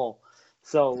play goal.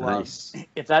 So nice.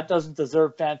 If that doesn't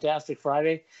deserve Fantastic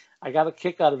Friday, I got a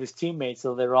kick out of his teammates.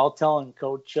 So they're all telling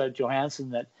Coach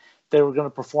Johansson that they were going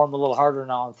to perform a little harder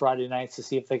now on Friday nights to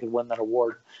see if they could win that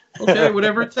award. Okay,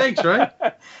 whatever it takes, right?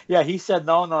 Yeah, he said,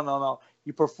 no.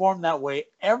 You perform that way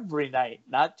every night,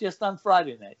 not just on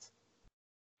Friday nights.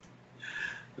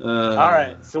 All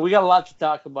right, so we got a lot to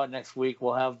talk about next week.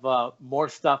 We'll have more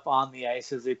stuff on the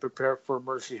ice as they prepare for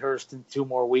Mercyhurst in 2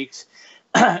 more weeks.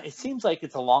 It seems like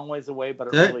it's a long ways away, but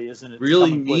it really isn't. That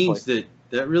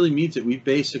really means that we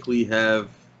basically have.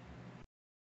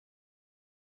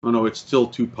 Oh no, it's still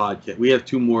 2 podcasts. We have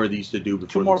 2 more of these to do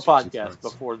before 2 more podcasts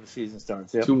before the season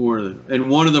starts. Yep. 2 more of them, and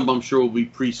one of them I'm sure will be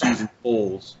preseason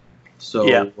polls. So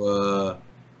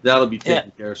that'll be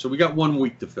taken care of. So we got 1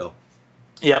 week to fill.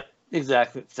 Yep,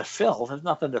 exactly. To fill, there's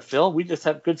nothing to fill. We just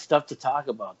have good stuff to talk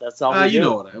about. That's all. You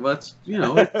know what?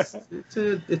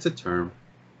 It's a term.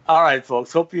 All right,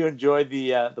 folks. Hope you enjoyed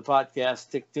the podcast.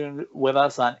 Stick tuned with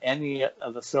us on any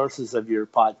of the sources of your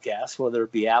podcast, whether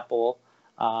it be Apple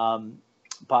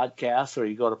Podcasts, or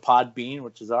you go to Podbean,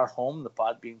 which is our home, the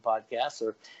Podbean podcast,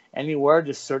 or anywhere.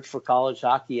 Just search for College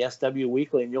Hockey SW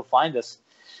Weekly, and you'll find us.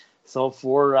 So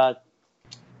for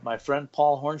my friend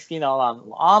Paul Hornstein out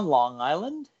on Long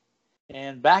Island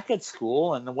and back at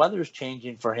school, and the weather's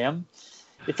changing for him.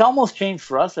 It's almost changed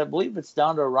for us. I believe it's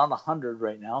down to around 100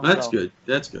 right now. That's good.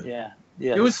 That's good. Yeah.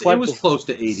 It was close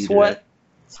to 80 today.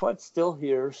 Sweat's still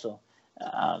here. So,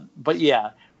 but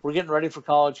yeah, we're getting ready for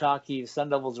college hockey. The Sun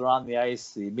Devils are on the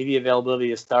ice. The media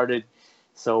availability has started.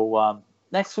 So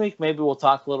next week, maybe we'll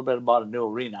talk a little bit about a new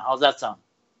arena. How's that sound?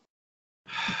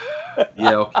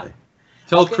 Yeah, okay.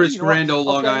 Tell Okay, Chris you know what? Rando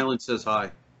Long Okay. Island says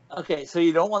hi. Okay, so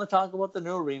you don't want to talk about the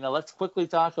new arena. Let's quickly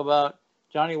talk about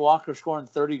Johnny Walker scoring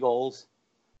 30 goals.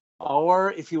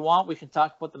 Or if you want, we can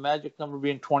talk about the magic number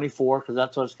being 24, because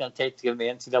that's what it's going to take to get in the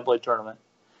NCAA tournament.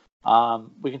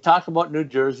 We can talk about new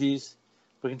jerseys.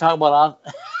 We can talk about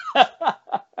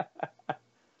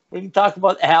we can talk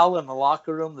about Al in the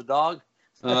locker room, the dog.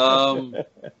 Why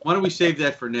don't we save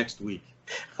that for next week?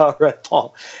 All right,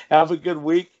 Paul. Have a good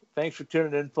week. Thanks for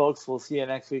tuning in, folks. We'll see you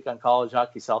next week on College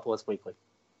Hockey Southwest Weekly.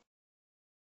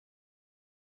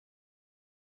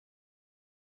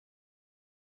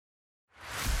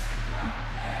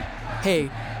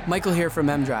 Hey, Michael here from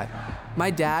M-Drive.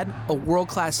 My dad, a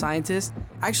world-class scientist,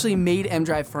 actually made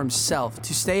M-Drive for himself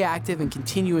to stay active and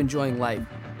continue enjoying life.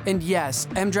 And yes,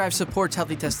 M-Drive supports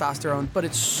healthy testosterone, but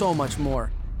it's so much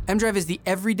more. M-Drive is the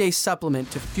everyday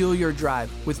supplement to fuel your drive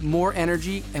with more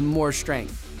energy and more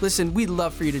strength. Listen, we'd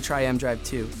love for you to try M-Drive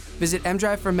too. Visit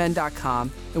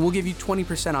mdriveformen.com and we'll give you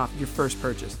 20% off your first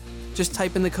purchase. Just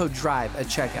type in the code DRIVE at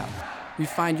checkout.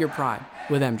 Refine your prime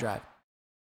with M-Drive.